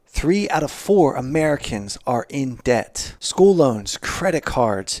3 out of 4 Americans are in debt. School loans, credit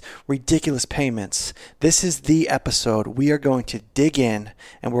cards, ridiculous payments. This is the episode. We are going to dig in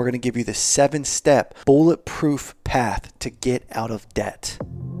and we're going to give you the 7-step bulletproof path to get out of debt.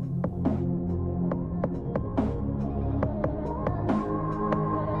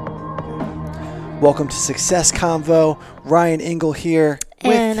 Welcome to Success Convo. Ryan Engel here.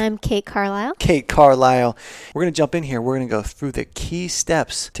 And I'm Kate Carlisle. Kate Carlisle. We're going to jump in here. We're going to go through the key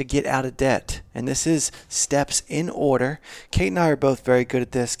steps to get out of debt. And this is steps in order. Kate and I are both very good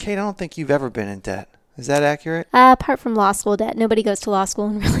at this. Kate, I don't think you've ever been in debt. Is that accurate? Apart from law school debt. Nobody goes to law school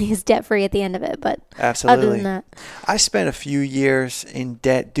and really is debt-free at the end of it. But absolutely. Other than that. I spent a few years in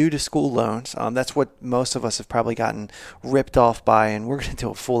debt due to school loans. That's what most of us have probably gotten ripped off by. And we're going to do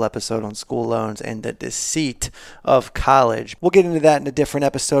a full episode on school loans and the deceit of college. We'll get into that in a different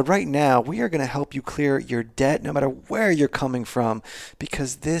episode. Right now, we are going to help you clear your debt no matter where you're coming from,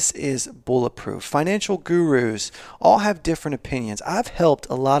 because this is bulletproof. Financial gurus all have different opinions. I've helped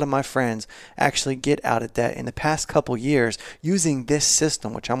a lot of my friends actually get out of debt in the past couple years using this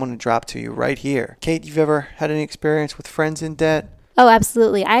system, which I'm going to drop to you right here. Kate, you've ever had any experience with friends in debt? Oh,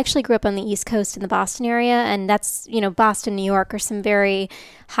 absolutely. I actually grew up on the East Coast in the Boston area, and that's, Boston, New York are some very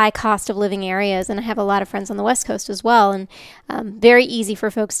high cost of living areas, and I have a lot of friends on the West Coast as well, and very easy for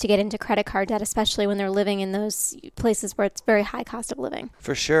folks to get into credit card debt, especially when they're living in those places where it's very high cost of living.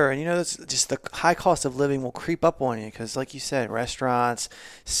 For sure. And that's just the high cost of living will creep up on you because, like you said, restaurants,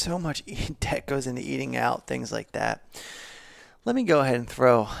 so much debt goes into eating out, things like that. Let me go ahead and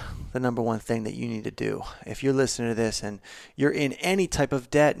throw the number one thing that you need to do. If you're listening to this and you're in any type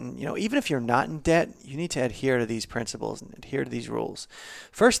of debt, and even if you're not in debt, you need to adhere to these principles and adhere to these rules.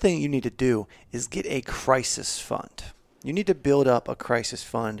 First thing you need to do is get a crisis fund. You need to build up a crisis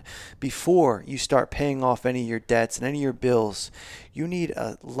fund before you start paying off any of your debts and any of your bills. You need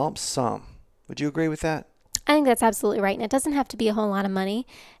a lump sum. Would you agree with that? I think that's absolutely right. And it doesn't have to be a whole lot of money.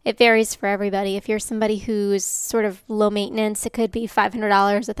 It varies for everybody. If you're somebody who's sort of low maintenance, it could be $500,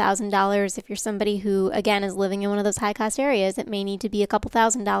 $1,000. If you're somebody who, again, is living in one of those high cost areas, it may need to be a couple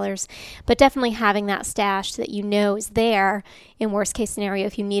 $1,000s. But definitely having that stash that is there in worst case scenario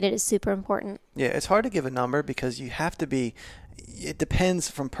if you need it is super important. Yeah, it's hard to give a number because you have to be. It depends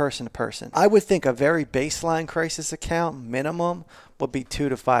from person to person. I would think a very baseline crisis account minimum would be $2,000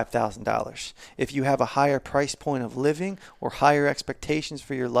 to $5,000. If you have a higher price point of living or higher expectations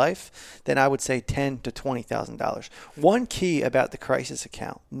for your life, then I would say $10,000 to $20,000. One key about the crisis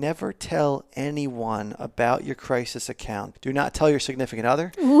account: never tell anyone about your crisis account. Do not tell your significant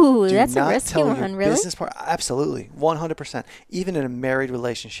other. Ooh, that's a risky one, really? Business partner. Absolutely, 100%. Even in a married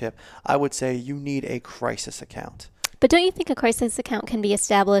relationship, I would say you need a crisis account. But don't you think a crisis account can be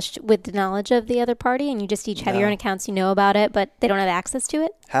established with the knowledge of the other party, and you just each have your own accounts, about it, but they don't have access to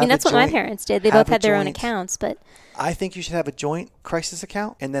it? That's what my parents did. They both had their own accounts, but I think you should have a joint crisis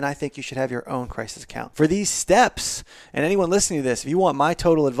account, and then I think you should have your own crisis account. For these steps, and anyone listening to this, if you want my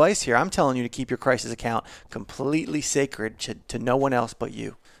total advice here, I'm telling you to keep your crisis account completely sacred to no one else but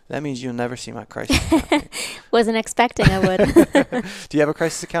you. That means you'll never see my crisis account. Wasn't expecting I would. Do you have a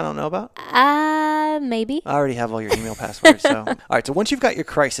crisis account I don't know about? Maybe. I already have all your email passwords. All right. So once you've got your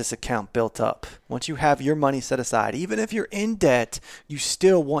crisis account built up, once you have your money set aside, even if you're in debt, you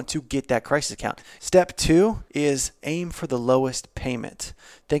still want to get that crisis account. Step 2 is aim for the lowest payment.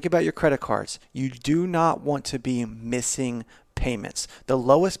 Think about your credit cards. You do not want to be missing payments. The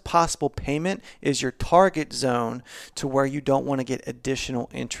lowest possible payment is your target zone to where you don't want to get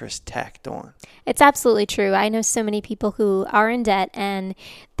additional interest tacked on. It's absolutely true. I know so many people who are in debt and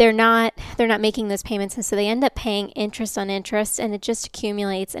they're not making those payments, and so they end up paying interest on interest, and it just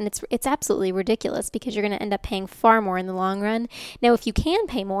accumulates, and it's absolutely ridiculous because you're going to end up paying far more in the long run. Now, if you can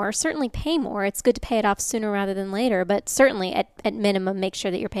pay more, certainly pay more. It's good to pay it off sooner rather than later, but certainly at minimum, make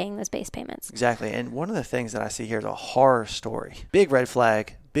sure that you're paying those base payments. Exactly. And one of the things that I see here is a horror story. Big red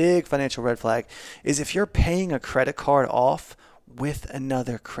flag, big financial red flag, is if you're paying a credit card off with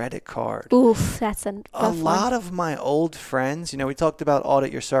another credit card. Oof, that's a lot of my old friends, we talked about audit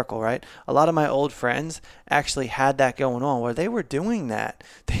your circle, right? A lot of my old friends actually had that going on where they were doing that.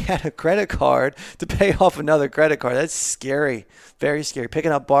 They had a credit card to pay off another credit card. That's scary, very scary.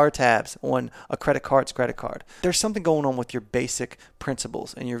 Picking up bar tabs on a credit card's credit card. There's something going on with your basic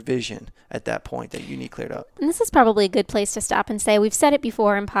principles and your vision at that point that you need cleared up. And this is probably a good place to stop and say, we've said it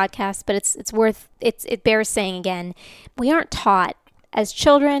before in podcasts, but it bears saying again, we aren't taught as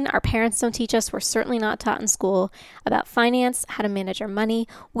children, our parents don't teach us, we're certainly not taught in school about finance, how to manage our money.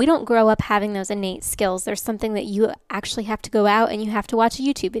 We don't grow up having those innate skills. There's something that you actually have to go out and you have to watch a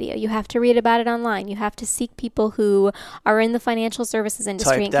YouTube video. You have to read about it online. You have to seek people who are in the financial services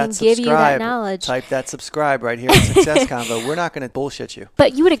industry and can give you that knowledge. Type that subscribe right here at Success Convo. We're not going to bullshit you.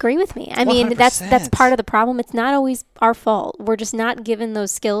 But you would agree with me. I mean, 100%. that's part of the problem. It's not always our fault. We're just not given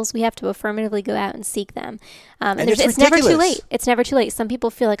those skills. We have to affirmatively go out and seek them. And it's never too late. It's never too late. Some people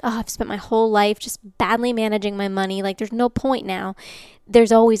feel like, oh, I've spent my whole life just badly managing my money. Like, there's no point now.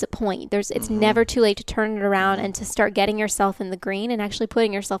 There's always a point. It's never too late to turn it around and to start getting yourself in the green and actually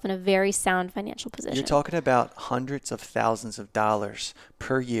putting yourself in a very sound financial position. You're talking about hundreds of thousands of dollars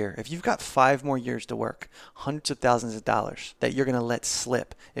per year. If you've got 5 more years to work, hundreds of thousands of dollars that you're going to let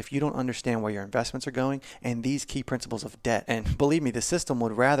slip if you don't understand where your investments are going and these key principles of debt. And believe me, the system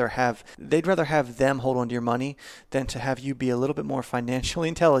would rather have them hold on to your money than to have you be a little bit more financially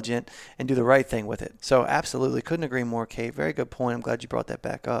intelligent and do the right thing with it. So absolutely, couldn't agree more, Kate. Very good point. I'm glad you brought that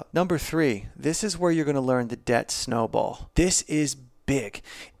back up. Number 3, this is where you're going to learn the debt snowball. This is big.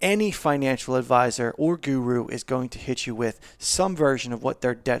 Any financial advisor or guru is going to hit you with some version of what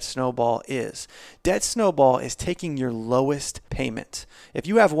their debt snowball is. Debt snowball is taking your lowest payment. If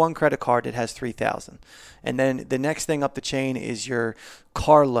you have one credit card that has $3,000, and then the next thing up the chain is your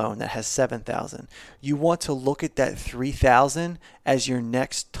car loan that has $7,000, you want to look at that $3,000 as your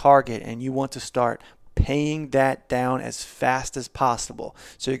next target, and you want to start paying that down as fast as possible.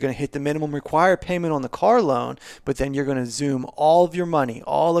 So you're going to hit the minimum required payment on the car loan, but then you're going to zoom all of your money,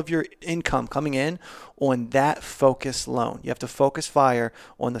 all of your income coming in on that focus loan. You have to focus fire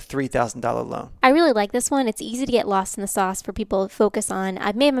on the $3,000 loan. I really like this one. It's easy to get lost in the sauce for people to focus on,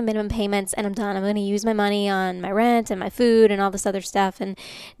 I've made my minimum payments and I'm done. I'm going to use my money on my rent and my food and all this other stuff, and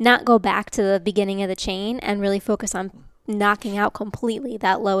not go back to the beginning of the chain and really focus on knocking out completely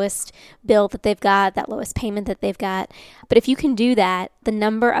that lowest bill that they've got, that lowest payment that they've got. But if you can do that, the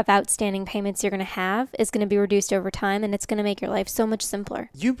number of outstanding payments you're going to have is going to be reduced over time, and it's going to make your life so much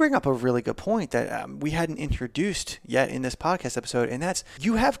simpler. You bring up a really good point that we hadn't introduced yet in this podcast episode, and that's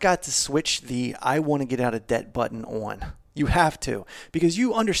you have got to switch the I want to get out of debt button on. You have to, because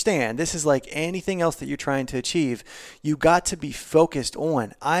you understand this is like anything else that you're trying to achieve. You got to be focused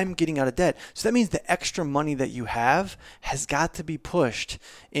on, I'm getting out of debt. So that means the extra money that you have has got to be pushed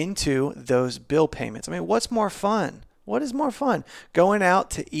into those bill payments. I mean, what's more fun? What is more fun? Going out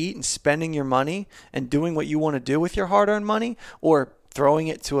to eat and spending your money and doing what you want to do with your hard-earned money, or throwing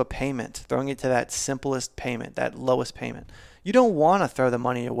it to a payment, throwing it to that simplest payment, that lowest payment? You don't want to throw the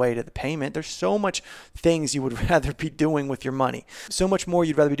money away to the payment. There's so much things you would rather be doing with your money. So much more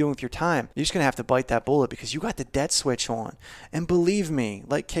you'd rather be doing with your time. You're just going to have to bite that bullet because you got the debt switch on. And believe me,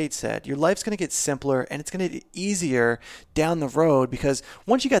 like Kate said, your life's going to get simpler and it's going to get easier down the road, because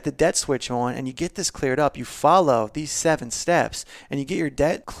once you got the debt switch on and you get this cleared up, you follow these 7 steps and you get your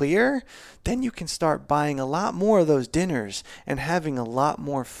debt clear, then you can start buying a lot more of those dinners and having a lot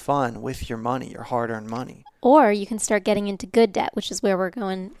more fun with your money, your hard-earned money. Or you can start getting into good debt, which is where we're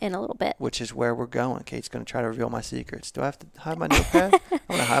going in a little bit. Which is where we're going. Kate's going to try to reveal my secrets. Do I have to hide my notepad? I'm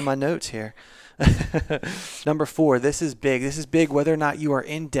going to hide my notes here. Number 4, this is big. This is big whether or not you are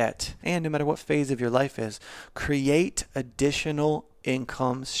in debt, and no matter what phase of your life is. Create additional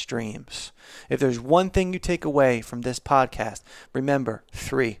income streams. If there's one thing you take away from this podcast, remember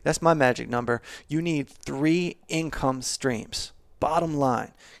 3. That's my magic number. You need 3 income streams. Bottom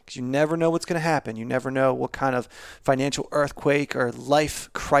line, because you never know what's going to happen. You never know what kind of financial earthquake or life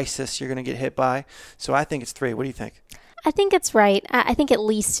crisis you're going to get hit by. So I think it's 3. What do you think? I think it's right. I think at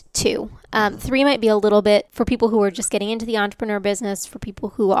least 2. 3 might be a little bit for people who are just getting into the entrepreneur business, for people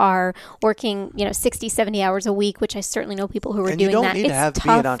who are working, 60, 70 hours a week, which I certainly know people who are doing that. And you don't need to be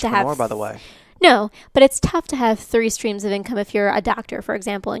an entrepreneur, by the way. No, but it's tough to have 3 streams of income if you're a doctor, for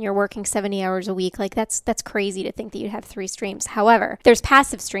example, and you're working 70 hours a week. Like that's crazy to think that you'd have 3 streams. However, there's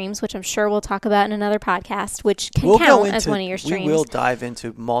passive streams, which I'm sure we'll talk about in another podcast, which can count as one of your streams. We will dive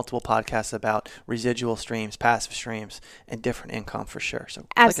into multiple podcasts about residual streams, passive streams, and different income for sure. So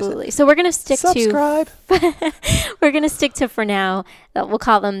absolutely. Like so we're going to stick subscribe. We're going to stick to, for now, we'll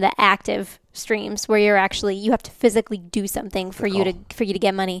call them the active streams, where you have to physically do something for you to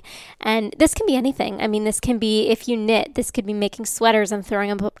get money. And this can be anything. I mean, this can be, if you knit, this could be making sweaters and throwing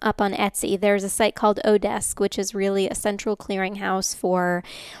them up on Etsy. There's a site called Odesk, which is really a central clearinghouse for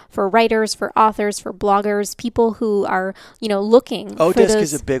writers, for authors, for bloggers, people who are, looking for those. Odesk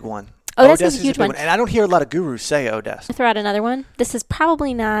is a big one. Odesk is a huge one. And I don't hear a lot of gurus say Odesk. I'll throw out another one. This is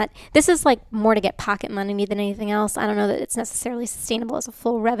probably not, this is like more to get pocket money than anything else. I don't know that it's necessarily sustainable as a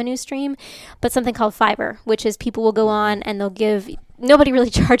full revenue stream, but something called Fiverr, which is people will go on and they'll give nobody really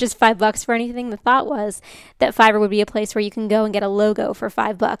charges $5 for anything. The thought was that Fiverr would be a place where you can go and get a logo for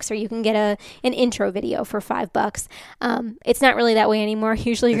 $5, or you can get an intro video for $5. It's not really that way anymore.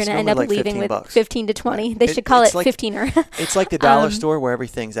 Usually, you're going to end up like leaving with $15. 15 to 20. Right. They should call it 15er. It's like the dollar store where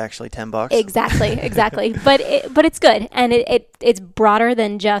everything's actually $10. Exactly. But it's good, and it's broader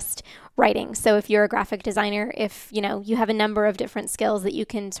than just writing. So if you're a graphic designer, if you have a number of different skills that you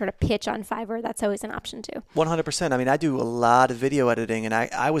can sort of pitch on Fiverr, that's always an option too. 100%. I mean, I do a lot of video editing, and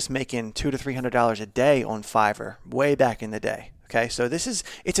I was making $200 to $300 a day on Fiverr way back in the day. Okay, so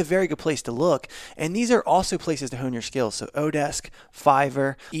it's a very good place to look. And these are also places to hone your skills. So Odesk,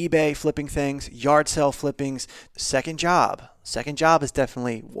 Fiverr, eBay flipping things, yard sale flippings, second job. Second job is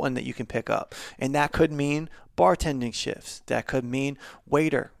definitely one that you can pick up. And that could mean bartending shifts. That could mean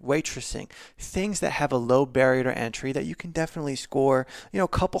waiter, waitressing, things that have a low barrier to entry that you can definitely score, a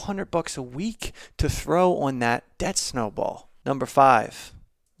couple $100 a week to throw on that debt snowball. Number 5,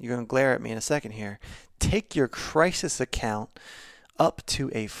 you're going to glare at me in a second here. Take your crisis account up to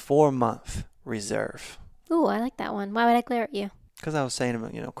a 4-month reserve. Ooh, I like that one. Why would I glare at you? Because I was saying,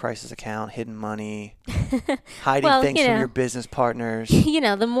 crisis account, hidden money, hiding things from your business partners.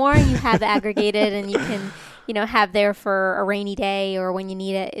 The more you have aggregated and you can, have there for a rainy day or when you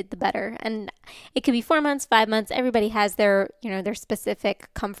need it, the better. And it could be 4 months, 5 months. Everybody has their specific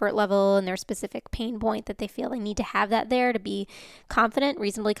comfort level and their specific pain point that they feel they need to have that there to be confident,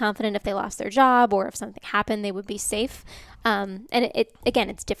 reasonably confident if they lost their job or if something happened, they would be safe. And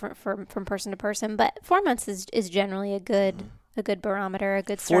it's different from person to person, but 4 months is generally a good barometer, a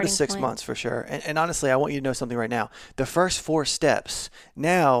good starting 4 to 6 point. months for sure. And honestly, I want you to know something right now. The first 4 steps,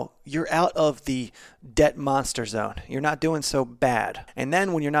 now you're out of the debt monster zone. You're not doing so bad. And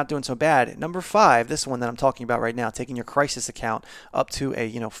then when you're not doing so bad, number 5, this one that I'm talking about right now, taking your crisis account up to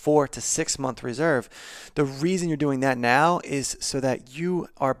a 4 to 6 month reserve. The reason you're doing that now is so that you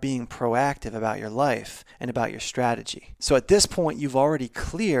are being proactive about your life and about your strategy. So at this point, you've already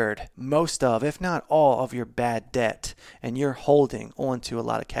cleared most of, if not all, of your bad debt, and you're holding onto a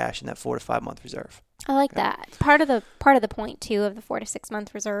lot of cash in that 4 to 5 month reserve. I like that. Part of the point too of the 4 to 6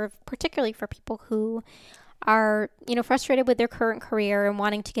 month reserve, particularly for people who are, frustrated with their current career and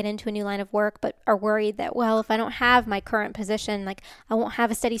wanting to get into a new line of work, but are worried that, well, if I don't have my current position, I won't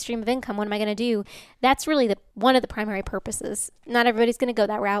have a steady stream of income. What am I going to do? That's really one of the primary purposes. Not everybody's going to go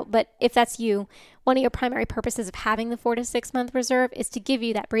that route, but if that's you, one of your primary purposes of having the 4 to 6 month reserve is to give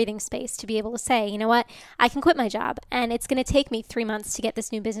you that breathing space to be able to say, you know what, I can quit my job and it's going to take me 3 months to get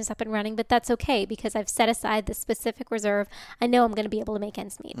this new business up and running, but that's okay because I've set aside this specific reserve. I know I'm going to be able to make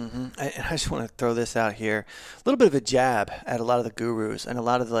ends meet. Mm-hmm. I just want to throw this out here. A little bit of a jab at a lot of the gurus and a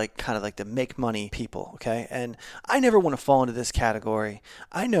lot of the make money people, okay? And I never want to fall into this category.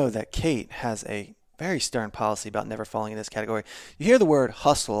 I know that Kate has a very stern policy about never falling in this category. You hear the word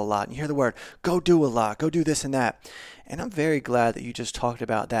hustle a lot, and you hear the word go do a lot, go do this and that. And I'm very glad that you just talked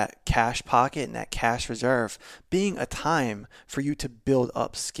about that cash pocket and that cash reserve being a time for you to build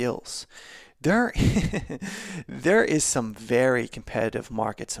up skills. There is some very competitive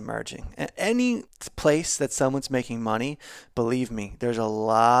markets emerging. Any place that someone's making money, believe me, there's a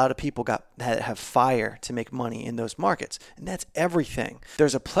lot of people that have fire to make money in those markets. And that's everything.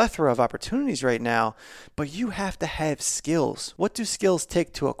 There's a plethora of opportunities right now, but you have to have skills. What do skills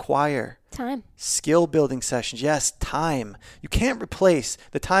take to acquire? Time. Skill building sessions. Yes, time. You can't replace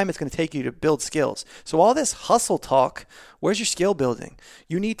the time it's going to take you to build skills. So all this hustle talk, where's your skill building?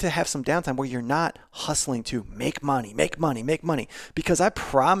 You need to have some downtime where you're not hustling to make money. Because I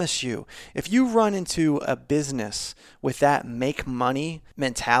promise you, if you run into a business with that make money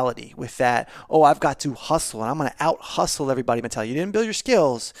mentality, with that, oh, I've got to hustle and I'm going to out hustle everybody mentality. You didn't build your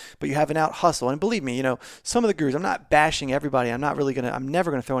skills, but you have an out hustle. And believe me, some of the gurus, I'm not bashing everybody. I'm never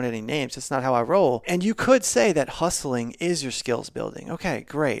going to throw in any names. It's not how I roll. And you could say that hustling is your skills building. Okay,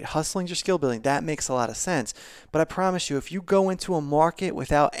 great. Hustling's your skill building. That makes a lot of sense. But I promise you, if you go into a market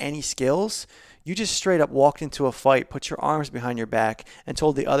without any skills, you just straight up walked into a fight, put your arms behind your back, and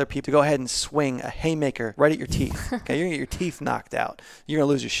told the other people to go ahead and swing a haymaker right at your teeth. Okay, you're going to get your teeth knocked out. You're going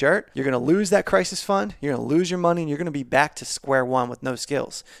to lose your shirt. You're going to lose that crisis fund. You're going to lose your money, and you're going to be back to square one with no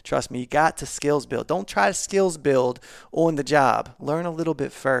skills. Trust me, you got to skills build. Don't try to skills build on the job. Learn a little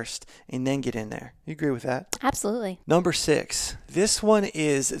bit first, and then get in there. You agree with that? Absolutely. Number 6. This one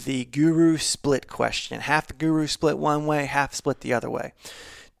is the guru split question. Half the guru split one way, half split the other way.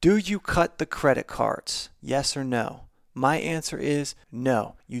 Do you cut the credit cards? Yes or no? My answer is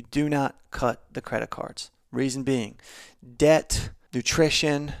no. You do not cut the credit cards. Reason being, debt,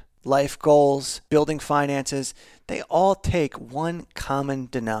 nutrition, life goals, building finances, they all take one common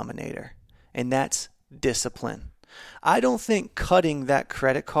denominator, and that's discipline. I don't think cutting that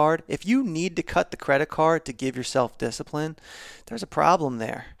credit card, if you need to cut the credit card to give yourself discipline, there's a problem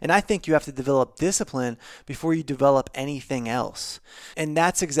there. And I think you have to develop discipline before you develop anything else. And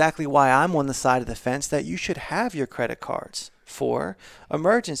that's exactly why I'm on the side of the fence that you should have your credit cards for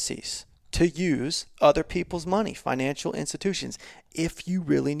emergencies, to use other people's money, financial institutions, if you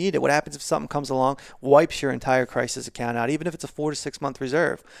really need it. What happens if something comes along, wipes your entire crisis account out, even if it's a 4 to 6 month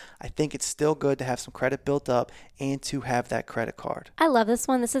reserve? I think it's still good to have some credit built up and to have that credit card. I love this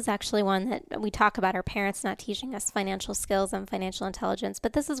one. This is actually one that we talk about our parents not teaching us financial skills and financial intelligence,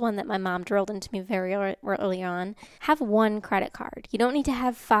 but this is one that my mom drilled into me very early on. Have one credit card. You don't need to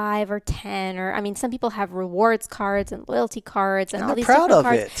have 5 or 10, or, I mean, some people have rewards cards and loyalty cards and all these different cards.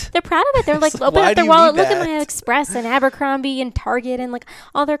 They're proud of it. They're proud of it. They're like, So open why up their do you wallet, need look at that? my Express and Abercrombie and Target and like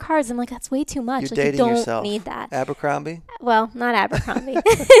all their cards. I'm like, that's way too much. You're Like, you dating don't yourself. need that. Abercrombie? Well, not Abercrombie.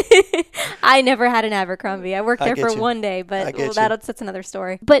 I never had an Abercrombie. I worked I there get for you. one day, I but get you. that's another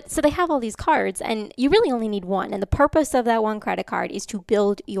story. But so they have all these cards, and you really only need one. And the purpose of that one credit card is to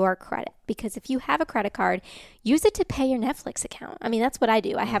build your credit. Because if you have a credit card, use it to pay your Netflix account. I mean, that's what I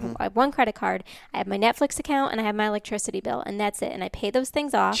do. I have one credit card. I have my Netflix account, and I have my electricity bill, and that's it. And I pay those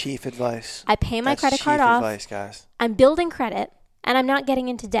things off. Chief advice. I pay my That's credit card chief off. advice, guys. I'm building credit. And I'm not getting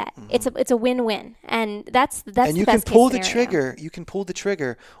into debt. It's a win-win, and that's And the you best can pull case the scenario. trigger. You can pull the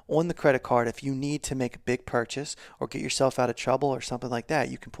trigger on the credit card if you need to make a big purchase or get yourself out of trouble or something like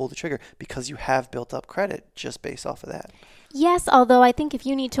that. You can pull the trigger because you have built up credit just based off of that. Yes, although I think if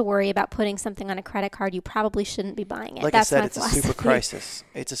you need to worry about putting something on a credit card, you probably shouldn't be buying it. Like That's I said, my it's a philosophy. super crisis.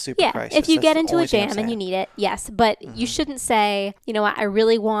 It's a super Yeah, crisis. if you That's get the into only a thing I'm jam and you saying. need it, yes. But you shouldn't say, you know what, I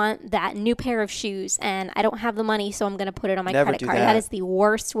really want that new pair of shoes and I don't have the money, so I'm going to put it on my Never credit do card. that. That is the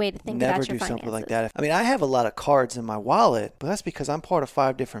worst way to think Never about your do finances. something like that. I mean, I have a lot of cards in my wallet, but that's because I'm part of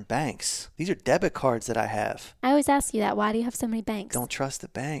 5 different banks. These are debit cards that I have. I always ask you that. Why do you have so many banks? Don't trust the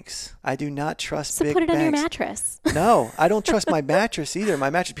banks. I do not trust So big put it banks. on your mattress. No, I don't trust my mattress either. My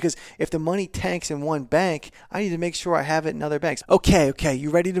mattress, because if the money tanks in one bank, I need to make sure I have it in other banks. Okay.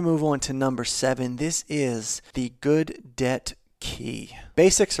 You ready to move on to number 7? This is the good debt key.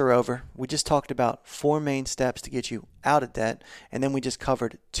 Basics are over. We just talked about 4 main steps to get you out of debt, and then we just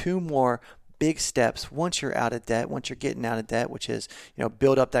covered 2 more big steps once you're out of debt, once you're getting out of debt, which is,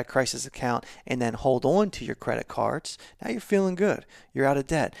 build up that crisis account and then hold on to your credit cards. Now you're feeling good. You're out of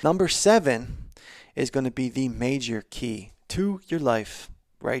debt. Number 7 is going to be the major key to your life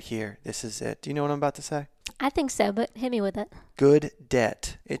right here. This is it. Do you know what I'm about to say? I think so, but hit me with it. Good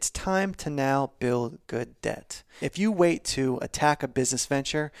debt. It's time to now build good debt. If you wait to attack a business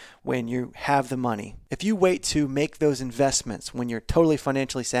venture when you have the money, if you wait to make those investments when you're totally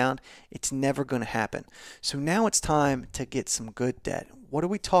financially sound, it's never going to happen. So now it's time to get some good debt. What are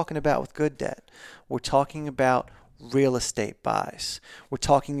we talking about with good debt? We're talking about real estate buys. We're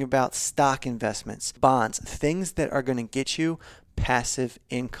talking about stock investments, bonds, things that are going to get you passive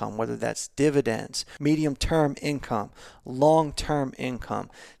income, whether that's dividends, medium-term income, long-term income,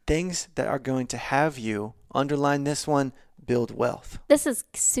 things that are going to have you, underline this one, build wealth. This is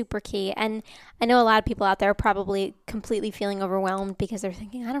super key. And I know a lot of people out there are probably completely feeling overwhelmed because they're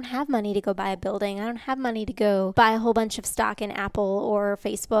thinking, I don't have money to go buy a building. I don't have money to go buy a whole bunch of stock in Apple or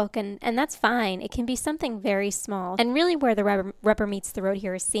Facebook. And that's fine. It can be something very small. And really where the rubber meets the road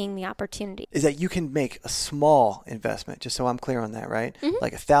here is seeing the opportunity. Is that you can make a small investment, just so I'm clear on that, right?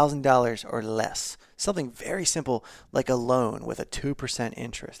 Like $1,000 or less. Something very simple like a loan with a 2%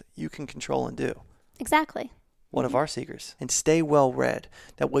 interest that you can control and do. Exactly. One of our secrets. And stay well read.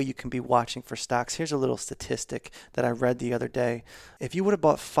 That way you can be watching for stocks. Here's a little statistic that I read the other day. If you would have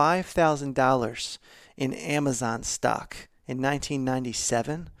bought $5,000 in Amazon stock in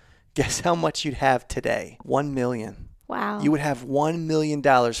 1997, guess how much you'd have today? $1 million. Wow. You would have $1 million,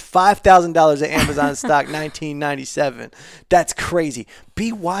 $5,000 of Amazon stock, 1997. That's crazy.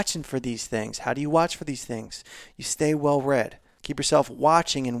 Be watching for these things. How do you watch for these things? You stay well read. Keep yourself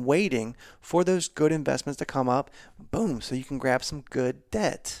watching and waiting for those good investments to come up. Boom, so you can grab some good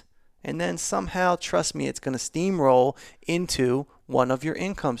debt. And then somehow, trust me, it's going to steamroll into one of your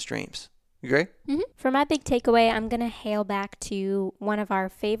income streams. You agree? Mm-hmm. For my big takeaway, I'm going to hail back to one of our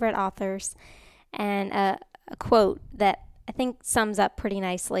favorite authors and a quote that I think sums up pretty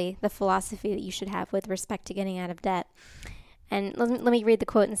nicely the philosophy that you should have with respect to getting out of debt. And let me read the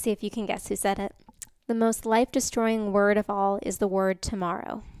quote and see if you can guess who said it. The most life-destroying word of all is the word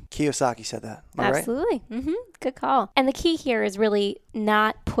tomorrow. Kiyosaki said that. Am I right? Absolutely. Mm-hmm. Good call. And the key here is really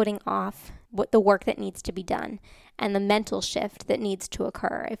not putting off the work that needs to be done and the mental shift that needs to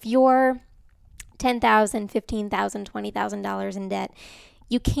occur. If you're $10,000, $15,000, $20,000 in debt,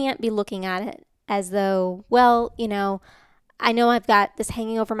 you can't be looking at it as though, well, I know I've got this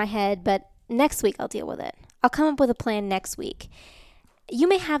hanging over my head, but next week I'll deal with it. I'll come up with a plan next week. You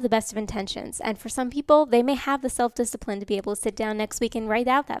may have the best of intentions, and for some people, they may have the self-discipline to be able to sit down next week and write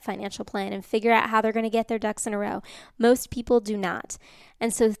out that financial plan and figure out how they're going to get their ducks in a row. Most people do not.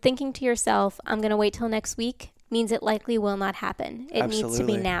 And so thinking to yourself, I'm going to wait till next week, means it likely will not happen. It needs to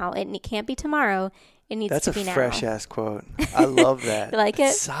be now. It can't be tomorrow. It needs to be now. That's a fresh-ass quote. I love that. You like it?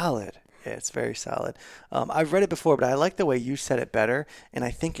 It's solid. Yeah, it's very solid. I've read it before, but I like the way you said it better, and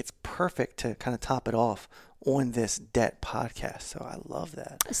I think it's perfect to kind of top it off on this debt podcast. So I love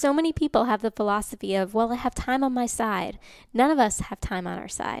that. So many people have the philosophy of, well, I have time on my side. None of us have time on our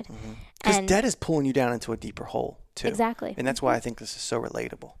side. Because debt is pulling you down into a deeper hole, too. Exactly. And that's why I think this is so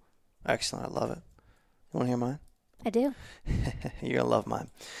relatable. Excellent. I love it. You want to hear mine? I do. You're going to love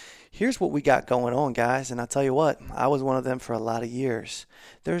mine. Here's what we got going on, guys. And I'll tell you what, I was one of them for a lot of years.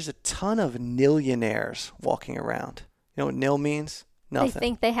 There's a ton of nillionaires walking around. You know what nil means? Nothing. They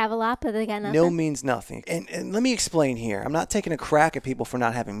think they have a lot, but they got nothing. Nil means nothing. And let me explain here. I'm not taking a crack at people for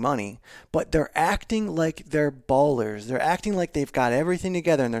not having money, but they're acting like they're ballers. They're acting like they've got everything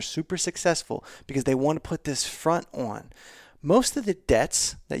together and they're super successful because they want to put this front on. Most of the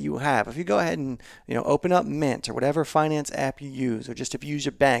debts that you have, if you go ahead and open up Mint or whatever finance app you use, or just if you use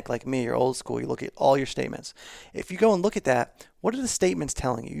your bank like me, you're old school, you look at all your statements. If you go and look at that, what are the statements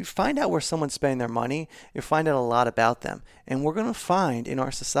telling you? You find out where someone's spending their money, you find out a lot about them. And we're going to find in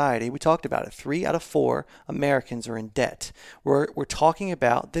our society, we talked about it, 3 out of 4 Americans are in debt. We're talking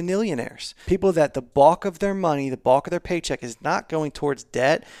about the millionaires, people that the bulk of their money, the bulk of their paycheck is not going towards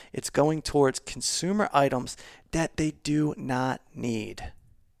debt, it's going towards consumer items that they do not need.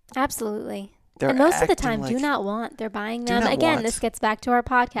 Absolutely. And most of the time do not want. They're buying them. Again, this gets back to our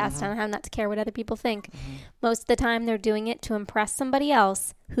podcast on how not to care what other people think. Most of the time they're doing it to impress somebody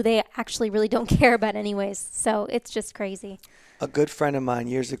else who they actually really don't care about anyways. So it's just crazy. A good friend of mine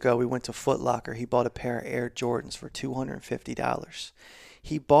years ago, we went to Foot Locker. He bought a pair of Air Jordans for $250.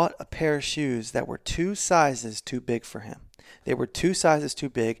 He bought a pair of shoes that were 2 sizes too big for him. They were 2 sizes too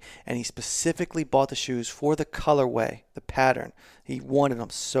big, and he specifically bought the shoes for the colorway, the pattern. He wanted them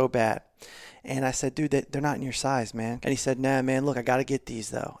so bad. And I said, dude, they're not in your size, man. And he said, nah, man, look, I got to get these,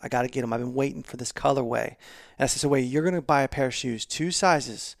 though. I got to get them. I've been waiting for this colorway. And I said, so wait, you're going to buy a pair of shoes, 2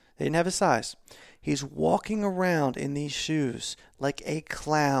 sizes. They didn't have a size. He's walking around in these shoes like a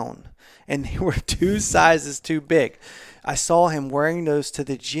clown, and they were 2 sizes too big. I saw him wearing those to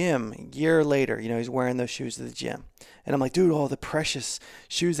the gym a year later. He's wearing those shoes to the gym. And I'm like, dude, all the precious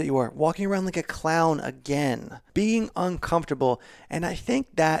shoes that you wear, walking around like a clown again, being uncomfortable. And I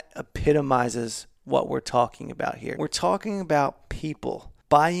think that epitomizes what we're talking about here. We're talking about people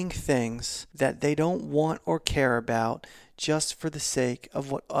buying things that they don't want or care about just for the sake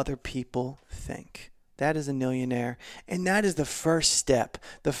of what other people think. That is a millionaire. And that is the first step,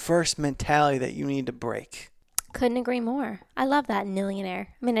 the first mentality that you need to break. Couldn't agree more. I love that millionaire.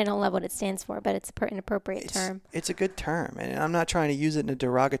 I mean, I don't love what it stands for, but it's an appropriate term. It's a good term. And I'm not trying to use it in a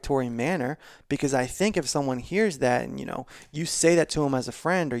derogatory manner, because I think if someone hears that and, you say that to them as a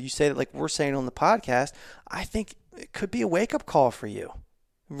friend, or you say that like we're saying on the podcast, I think it could be a wake-up call for you.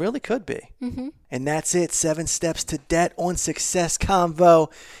 Really could be. And that's it. 7 steps to debt on Success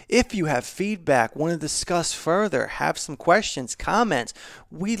Convo. If you have feedback, want to discuss further, have some questions, comments.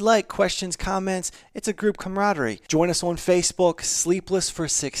 We like questions, comments. It's a group camaraderie. Join us on Facebook, Sleepless for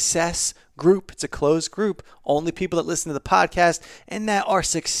Success group. It's a closed group. Only people that listen to the podcast and that are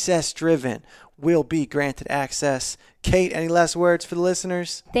success driven will be granted access. Kate, any last words for the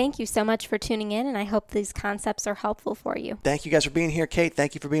listeners? Thank you so much for tuning in, and I hope these concepts are helpful for you. Thank you guys for being here. Kate,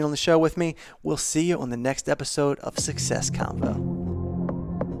 thank you for being on the show with me. We'll see you on the next episode of Success Convo.